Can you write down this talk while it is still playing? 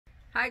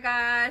Hi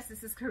guys,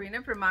 this is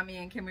Karina from Mommy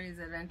and Kimberly's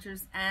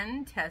Adventures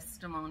and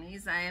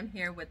Testimonies. I am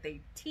here with a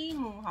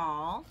Temu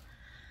haul.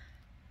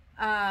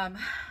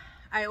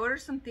 I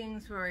ordered some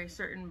things for a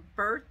certain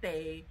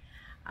birthday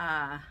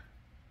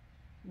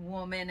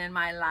woman in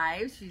my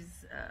life.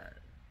 She's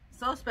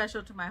so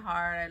special to my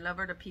heart. I love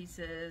her to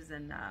pieces,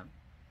 and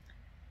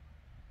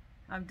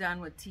I'm done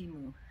with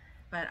Temu.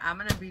 But I'm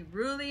gonna be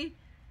really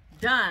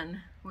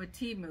done with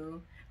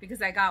Temu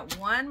because I got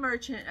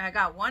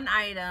one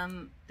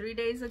item 3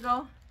 days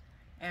ago,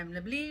 and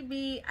believe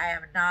me, I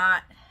am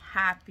not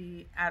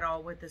happy at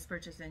all with this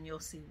purchase, and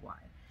you'll see why.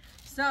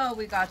 So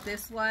we got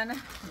this one.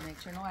 Make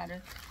sure no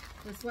added.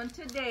 This one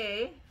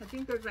today. I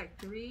think there's like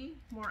 3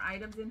 more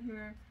items in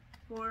here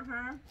for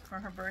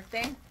her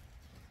birthday.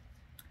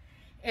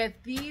 If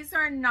these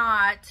are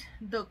not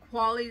the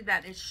quality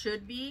that it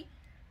should be,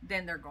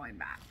 then they're going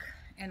back,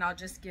 and I'll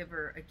just give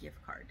her a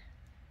gift card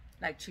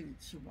like she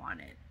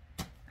wanted.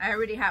 I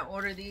already had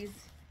ordered these.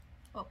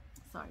 Oh,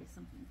 sorry,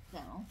 something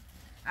fell.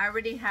 I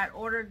already had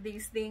ordered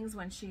these things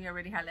when she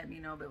already had let me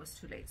know, but it was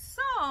too late.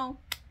 So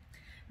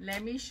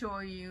let me show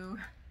you.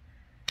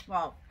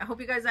 Well, I hope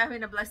you guys are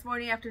having a blessed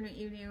morning, afternoon,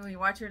 evening when you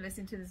watch or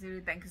listen to this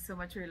video. Thank you so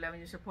much for your love and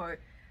your support.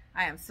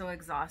 I am so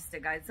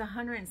exhausted, guys. It's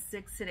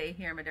 106 today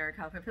here in Madera,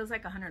 California. It feels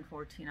like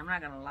 114. I'm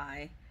not gonna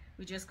lie.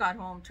 We just got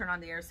home, turned on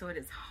the air, so it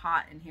is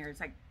hot in here.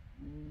 It's like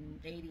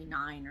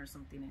 89 or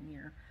something in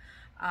here.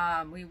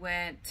 We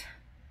went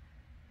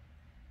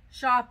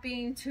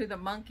shopping to the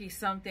monkey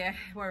something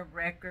where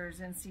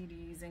records and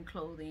CDs and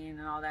clothing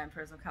and all that in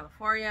Fresno,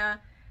 California,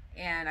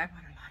 and I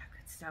bought a lot of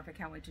good stuff. I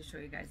can't wait to show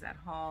you guys that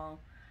haul.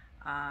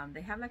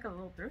 They have like a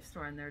little thrift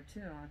store in there too.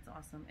 That's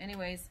awesome.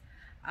 Anyways,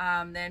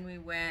 then we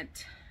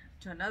went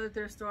to another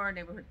thrift store,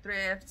 neighborhood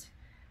thrift,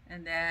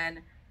 and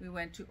then we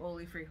went to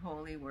Oli Free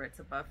Holy, where it's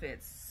a buffet.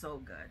 It's so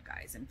good,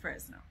 guys, in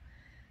Fresno.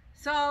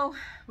 So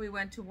we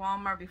went to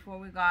Walmart before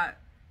we got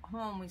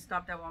home. We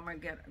stopped at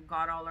Walmart,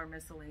 got all our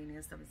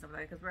miscellaneous stuff and stuff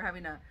like that, because we're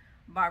having a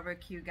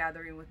barbecue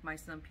gathering with my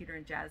son Peter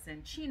and Jazz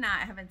and China.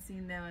 I haven't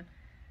seen them in,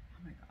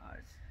 oh my gosh,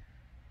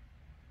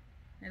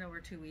 in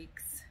over 2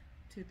 weeks,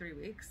 2-3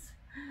 weeks.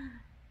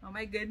 Oh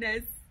my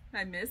goodness,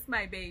 I miss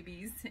my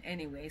babies.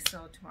 Anyway,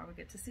 so tomorrow we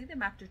get to see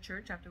them after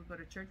church. After we go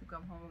to church, we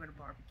come home, we're gonna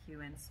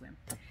barbecue and swim.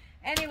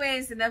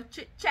 Anyways, enough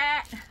chit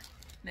chat.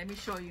 Let me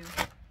show you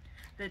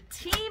the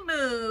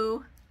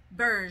Temu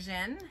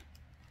version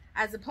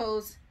as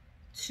opposed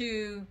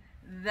to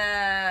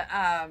the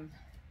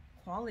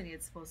quality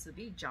it's supposed to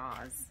be.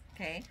 Jaws.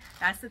 Okay,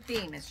 that's the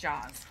theme, is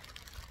Jaws.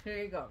 Here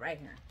you go, right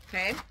here.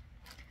 Okay,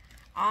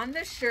 on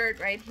the shirt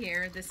right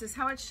here, this is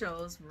how it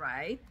shows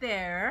right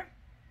there.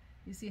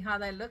 You see how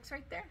that looks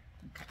right there?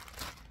 Okay,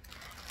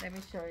 let me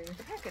show you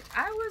the package.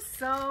 I was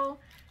so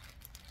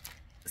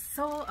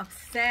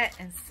upset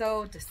and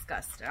so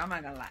disgusted. I'm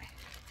not gonna lie.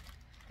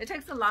 It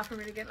takes a lot for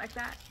me to get like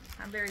that.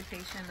 I'm very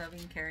patient,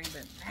 loving, caring,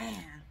 but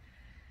man,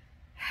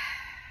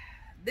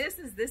 this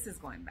is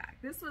going back.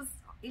 This was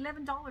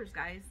 $11,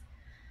 guys.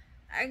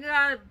 I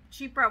got it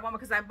cheaper at Walmart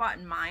because I bought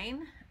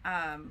mine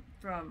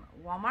from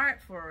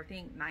Walmart for I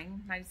think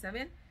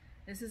 $9.97.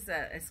 This is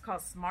it's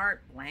called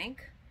Smart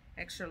Blank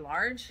extra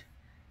large.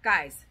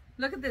 Guys,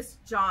 look at this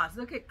Jaws.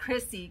 Look at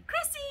Chrissy.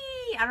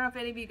 I don't know if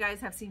any of you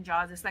guys have seen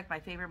Jaws. It's like my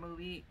favorite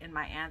movie and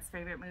my aunt's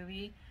favorite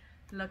movie.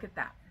 Look at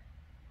that.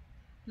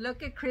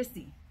 Look at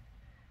Chrissy.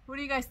 What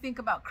do you guys think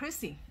about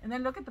Chrissy? And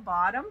then look at the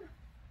bottom.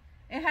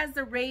 It has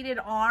the rated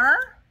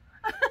R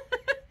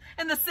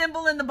and the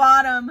symbol in the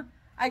bottom.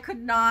 I could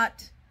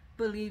not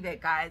believe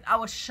it, guys. I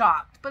was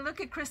shocked. But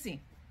look at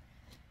Chrissy.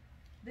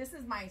 This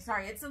is my,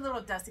 sorry, it's a little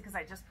dusty because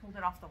I just pulled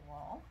it off the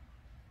wall.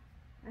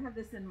 I have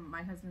this in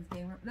my husband's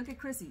game room. Look at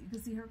Chrissy. You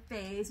can see her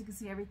face. You can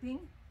see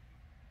everything.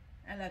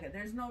 And look at,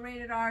 there's no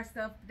rated R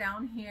stuff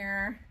down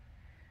here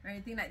or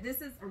anything like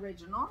this. Is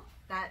original.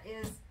 That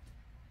is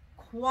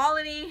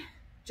quality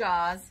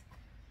Jaws.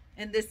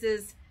 And this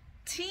is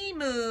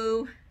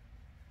Temu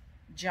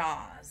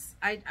Jaws.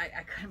 I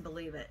couldn't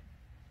believe it.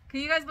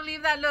 Can you guys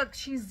believe that? Look,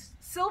 she's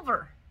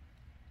silver.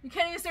 You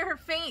can't even see her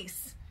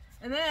face.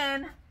 And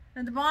then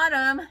at the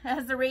bottom, it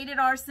has the rated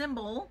R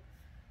symbol.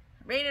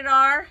 Rated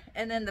R,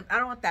 and then I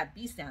don't know what that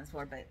B stands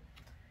for, but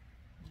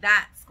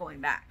that's going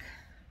back.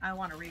 I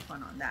want a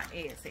refund on that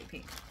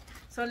ASAP.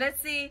 So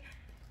let's see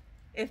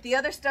if the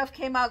other stuff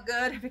came out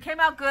good. If it came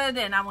out good,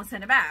 then I won't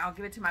send it back. I'll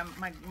give it to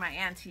my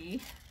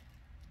auntie.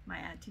 My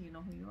auntie, you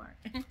know who you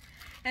are.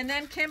 And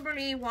then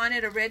Kimberly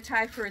wanted a red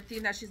tie for a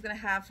theme that she's going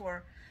to have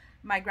for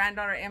my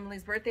granddaughter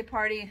Emily's birthday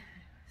party,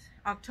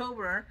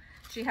 October.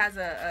 She has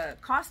a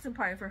costume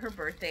party for her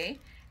birthday,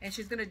 and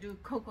she's going to do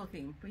Coco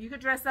theme. But you could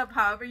dress up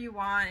however you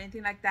want,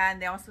 anything like that.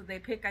 And they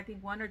pick, I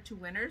think, 1 or 2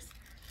 winners.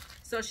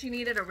 So she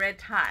needed a red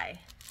tie.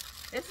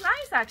 It's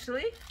nice,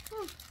 actually.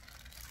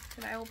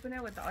 Can I open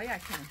it with the, oh yeah,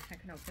 I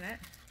can open it.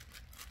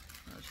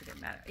 Oh, it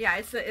shouldn't matter. Yeah,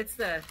 it's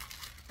the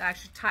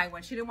actual tie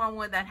one. She didn't want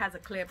one that has a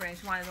clip, and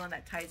she wanted one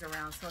that ties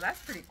around. So that's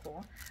pretty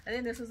cool. I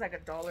think this was like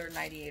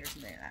 $1.98 or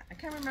something like that. I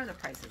can't remember the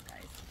prices,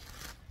 guys.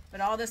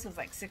 But all this was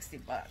like 60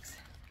 bucks.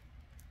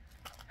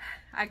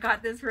 I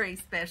got this for a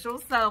special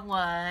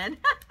someone.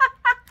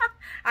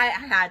 I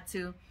had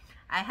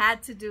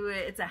to do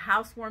it. It's a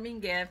housewarming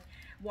gift.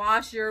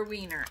 Wash your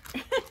wiener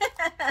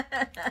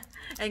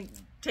and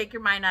take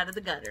your mind out of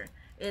the gutter.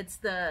 It's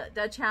the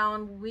Dutch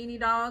Hound Weenie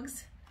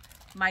Dogs.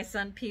 My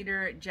son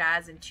Peter,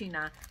 Jazz, and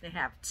China, they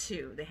have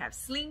two. They have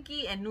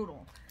Slinky and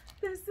Noodle.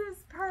 This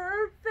is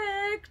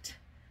perfect.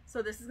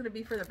 So this is going to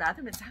be for the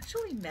bathroom. It's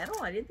actually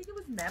metal. I didn't think it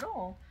was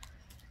metal.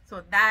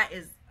 So that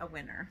is a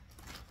winner.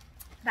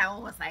 That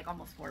one was like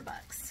almost $4.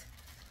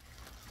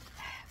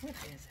 What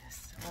is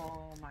this?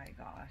 Oh my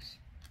gosh.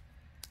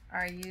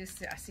 Are you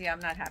see? I'm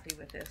not happy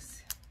with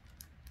this.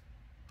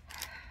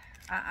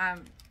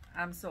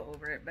 I'm so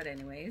over it. But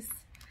anyways,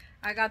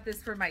 I got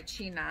this for my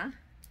China,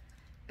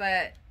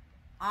 but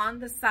on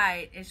the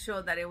site it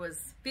showed that it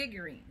was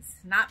figurines,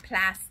 not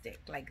plastic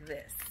like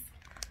this.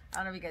 I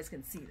don't know if you guys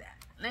can see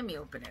that. Let me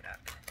open it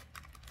up.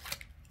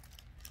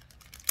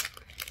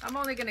 I'm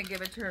only gonna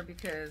give it to her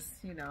because,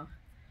 you know,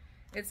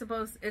 it's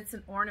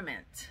an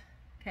ornament,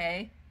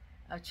 okay,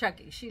 of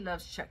Chucky. She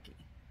loves Chucky.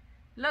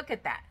 Look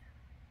at that.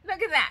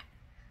 Look at that.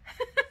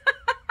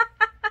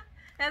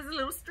 That's a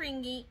little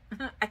stringy.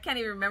 I can't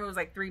even remember. It was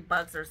like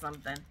 $3 or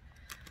something.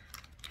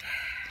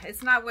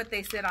 It's not what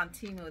they said on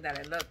Temu that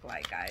it looked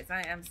like, guys.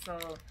 I am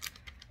so...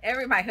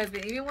 My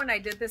husband, even when I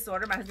did this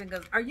order, my husband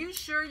goes, are you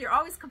sure? You're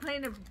always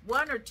complaining if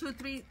 1 or 2,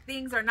 3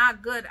 things are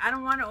not good. I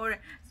don't want to order.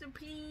 So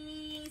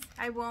please,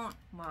 I won't.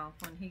 Well,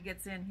 when he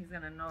gets in, he's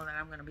going to know that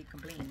I'm going to be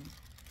complaining.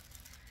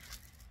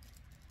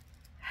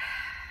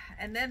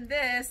 And then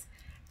this,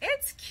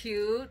 it's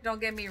cute.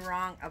 Don't get me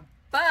wrong.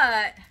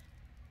 But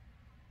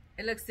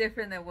it looks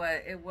different than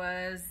what it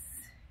was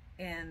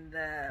in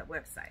the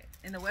website.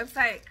 In the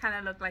website, kind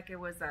of looked like it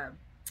was a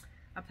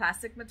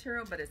plastic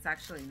material, but it's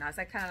actually not. It's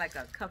like kind of like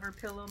a cover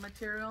pillow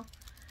material.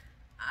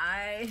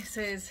 It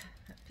says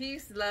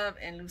peace, love,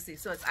 and Lucy.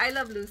 So it's I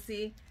love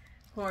Lucy.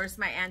 Of course,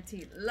 my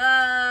auntie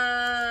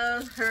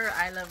loves her.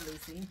 I love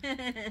Lucy.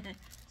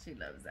 She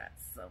loves that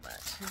so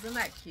much. Isn't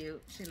that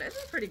cute? She loves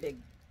a pretty big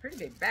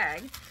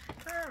bag.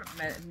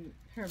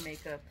 Her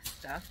makeup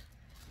stuff.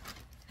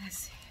 Let's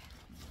see.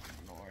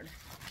 Oh, Lord,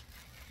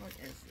 what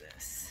is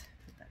this?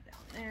 Put that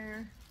down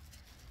there.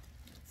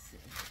 Let's see.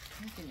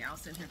 Anything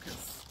else in here?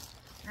 Because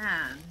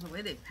man, the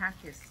way they pack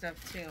your stuff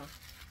too.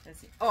 Let's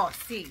see. Oh,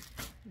 see,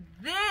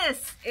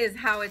 this is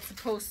how it's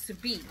supposed to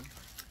be.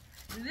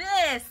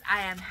 This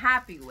I am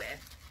happy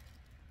with.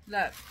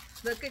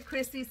 Look at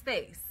Chrissy's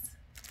face.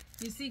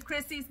 You see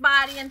Chrissy's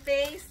body and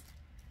face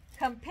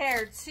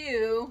compared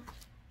to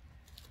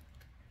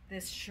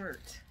this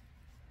shirt.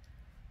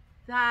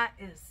 That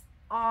is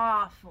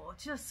awful.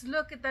 Just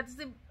look at that.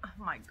 Oh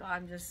my God,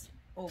 I'm just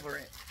over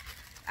it.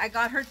 I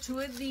got her 2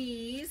 of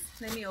these.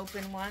 Let me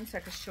open one so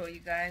I can show you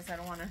guys. I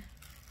don't want to...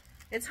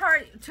 It's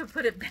hard to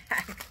put it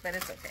back, but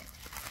it's okay.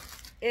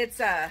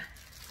 It's a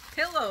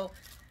pillow,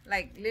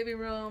 like living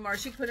room, or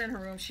she put it in her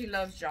room. She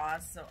loves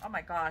Jaws. So, oh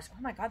my gosh. Oh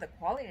my God, the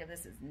quality of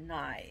this is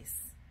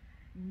nice.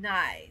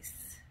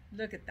 Nice.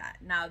 Look at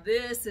that. Now,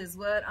 this is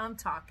what I'm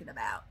talking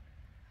about.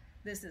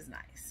 This is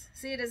nice.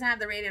 See, it doesn't have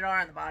the rated R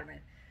on the bottom.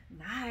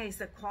 Nice.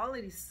 The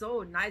quality is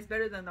so nice.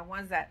 Better than the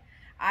ones that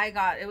I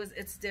got.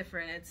 It's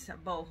different. It's a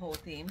boho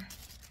theme.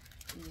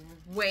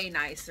 Way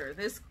nicer.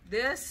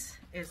 This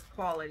is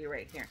quality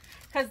right here.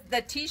 Because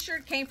the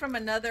t-shirt came from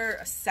another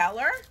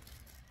seller.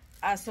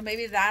 So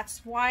maybe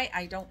that's why.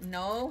 I don't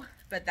know.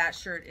 But that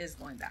shirt is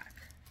going back.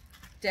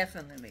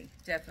 Definitely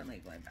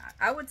going back.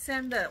 I would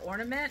send the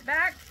ornament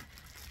back.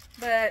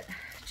 But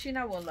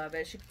China will love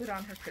it. She put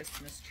on her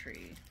Christmas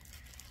tree.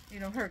 You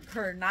know,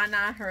 her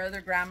Nana, her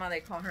other grandma, she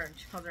calls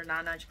her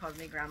Nana, she calls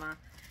me Grandma.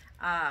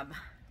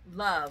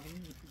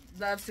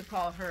 Loves to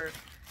call her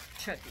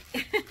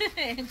Chucky.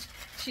 And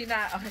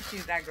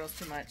that girl's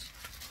too much.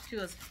 She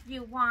goes,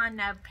 you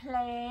wanna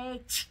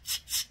play?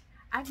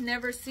 I've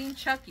never seen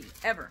Chucky,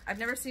 ever. I've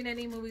never seen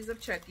any movies of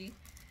Chucky.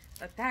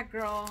 But that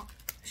girl,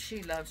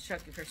 she loves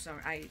Chucky for some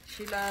reason.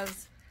 She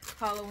loves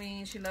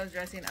Halloween, she loves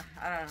dressing.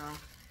 I don't know.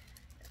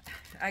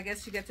 I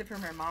guess she gets it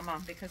from her mama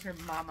because her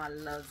mama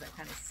loves that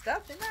kind of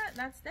stuff. And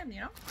that's them,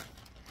 you know?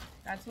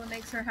 That's what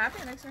makes her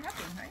happy. It makes her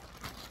happy, right?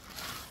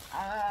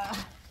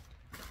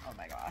 Oh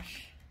my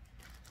gosh.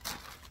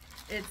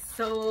 It's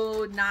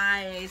so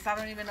nice. I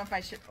don't even know if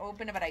I should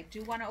open it, but I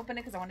do want to open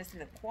it because I want to see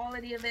the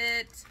quality of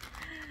it.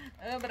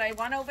 But I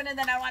want to open it,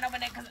 then I want to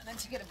open it because then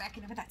she get it back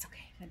in it, but that's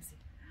okay. Let me see.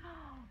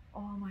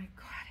 Oh my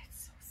God,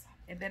 it's so soft.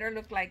 It better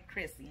look like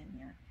Chrissy in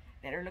here.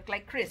 Better look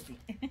like Chrissy.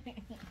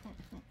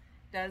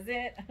 Does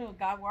it? Oh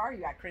God, where are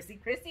you at, Chrissy?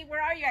 Chrissy,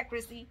 where are you at,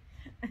 Chrissy?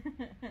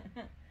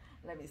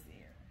 Let me see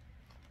here.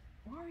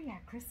 Where are you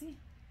at, Chrissy?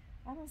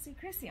 I don't see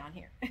Chrissy on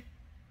here.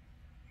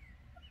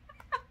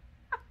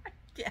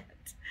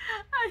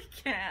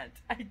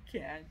 I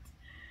can't.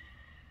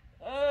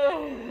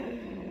 Oh,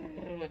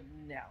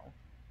 no.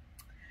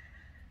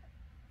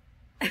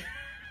 Look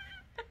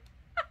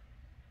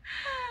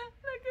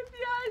at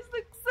the eyes,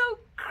 look so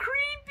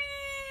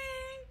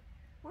creepy.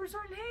 Where's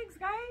her legs,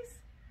 guys?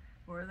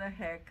 Where the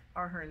heck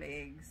are her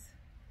legs?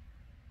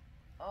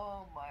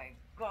 Oh my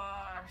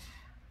gosh.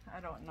 I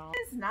don't know.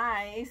 It's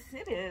nice.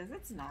 It is.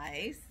 It's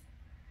nice.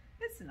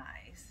 It's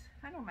nice.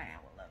 I know my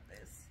aunt will love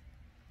this.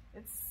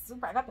 It's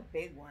super. I got the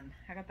big one.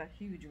 I got the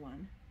huge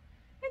one.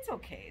 It's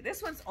okay.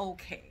 This one's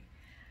okay.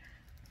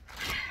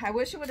 I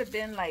wish it would have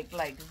been like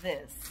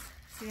this.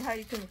 See how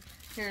you can,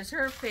 here's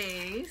her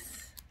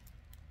face.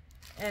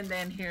 And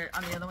then here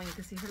on the other one you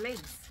can see her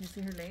legs. You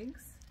see her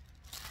legs?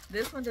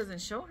 This one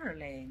doesn't show her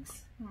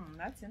legs.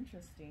 That's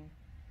interesting.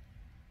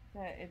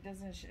 That it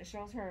doesn't, it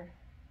shows her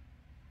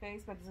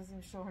face, but it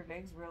doesn't show her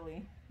legs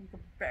really. You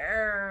can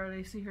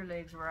barely see her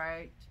legs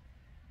right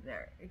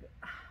there.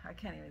 I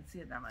can't even see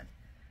it that much.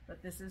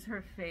 But this is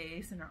her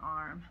face and her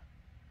arm.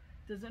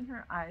 Doesn't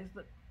her eyes,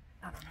 but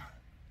I don't know.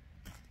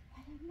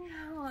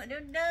 I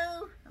don't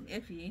know. I'm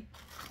iffy.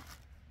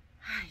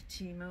 Hi,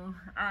 Temu.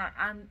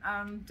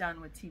 I'm done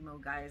with Temu,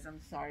 guys.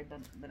 I'm sorry,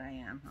 but I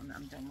am.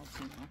 I'm done with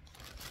Temu.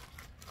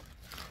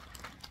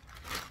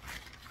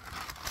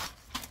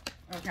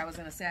 Okay, I was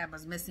gonna say I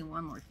was missing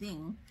one more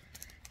thing.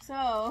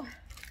 So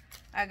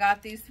I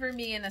got these for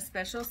me and a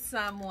special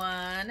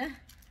someone.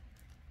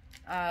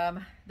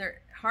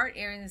 They're heart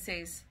earrings. It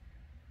says,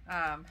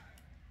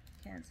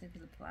 can't see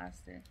because of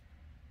plastic.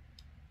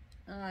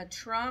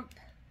 Trump,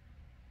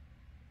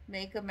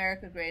 Make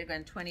America Great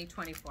Again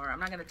 2024. I'm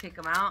not gonna take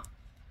them out,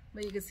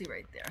 but you can see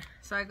right there.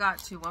 So I got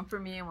two, one for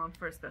me and one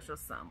for a special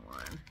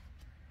someone.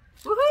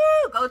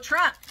 Woohoo! Go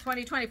Trump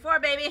 2024,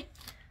 baby.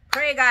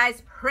 Pray,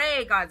 guys.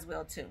 Pray God's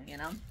will too, you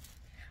know.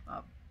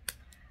 Well,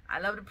 I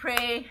love to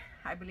pray.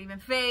 I believe in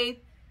faith,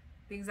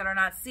 things that are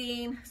not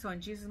seen. So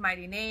in Jesus'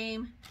 mighty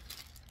name,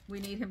 we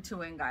need him to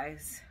win,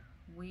 guys.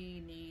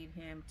 We need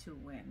him to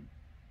win.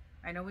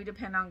 I know we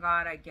depend on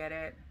God. I get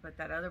it. But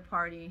that other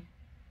party,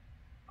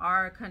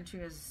 our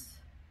country is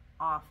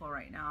awful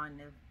right now. And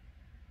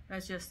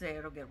let's just say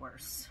it'll get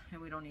worse.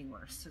 And we don't need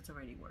worse. It's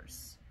already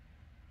worse.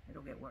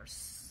 It'll get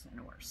worse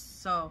and worse.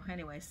 So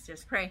anyways,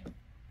 just pray.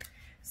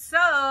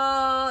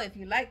 So if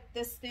you like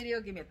this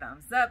video, give me a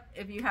thumbs up.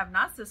 If you have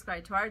not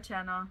subscribed to our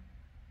channel,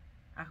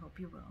 I hope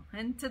you will.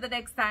 Until the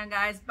next time,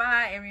 guys,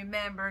 bye. And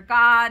remember,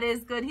 God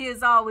is good. He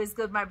is always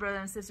good, my brothers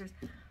and sisters.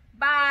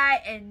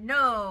 Bye. And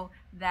know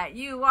that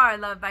you are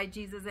loved by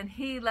Jesus and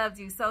he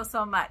loves you so,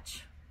 so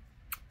much.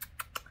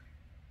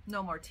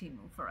 No more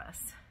Temu for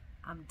us.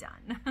 I'm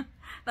done.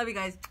 Love you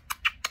guys.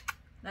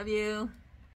 Love you.